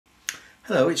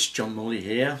Hello, it's John Morley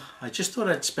here. I just thought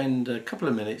I'd spend a couple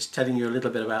of minutes telling you a little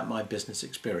bit about my business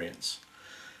experience.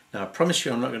 Now, I promise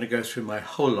you I'm not going to go through my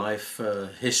whole life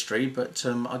history, but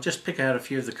I'll just pick out a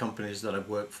few of the companies that I've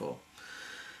worked for.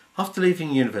 After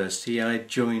leaving university, I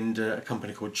joined a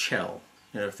company called Shell.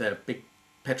 They're a big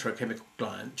petrochemical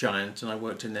giant, and I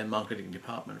worked in their marketing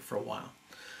department for a while.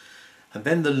 And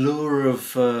then the lure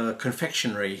of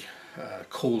confectionery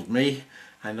called me,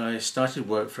 and I started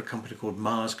work for a company called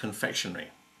Mars Confectionery.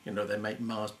 They make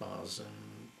Mars bars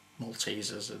and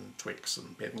Maltesers and Twix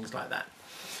and things like that.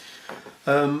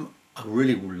 I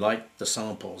really liked the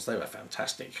samples, they were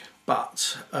fantastic.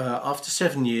 But after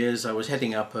 7 years I was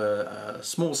heading up a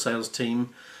small sales team,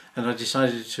 and I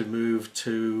decided to move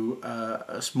to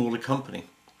a smaller company.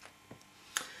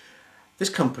 This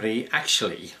company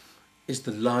actually is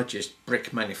the largest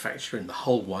brick manufacturer in the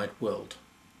whole wide world.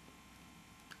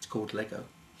 It's called Lego,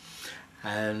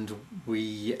 and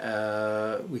we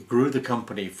grew the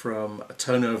company from a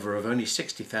turnover of only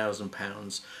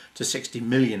 £60,000 to £60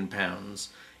 million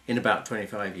in about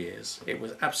 25 years. It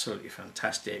was absolutely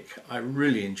fantastic. I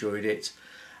really enjoyed it,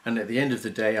 and at the end of the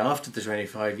day, after the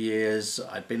 25 years,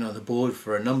 I'd been on the board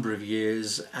for a number of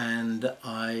years, and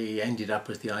I ended up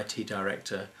as the IT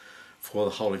director for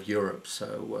the whole of Europe.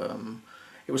 So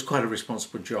it was quite a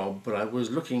responsible job, but I was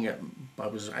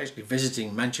actually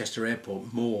visiting Manchester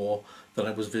Airport more than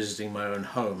I was visiting my own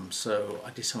home. So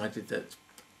I decided that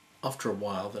after a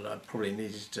while that I probably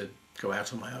needed to go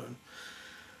out on my own.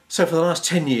 So for the last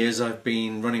 10 years I've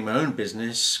been running my own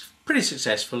business pretty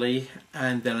successfully,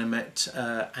 and then I met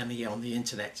Annie on the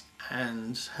internet,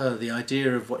 and the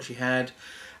idea of what she had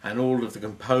and all of the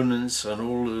components and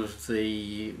all of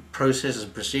the processes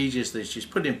and procedures that she's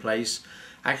put in place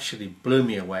actually blew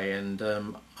me away, and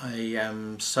I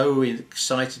am so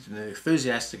excited and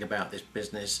enthusiastic about this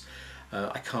business.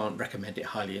 I can't recommend it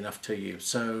highly enough to you.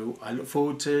 So I look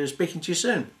forward to speaking to you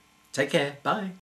soon. Take care. Bye.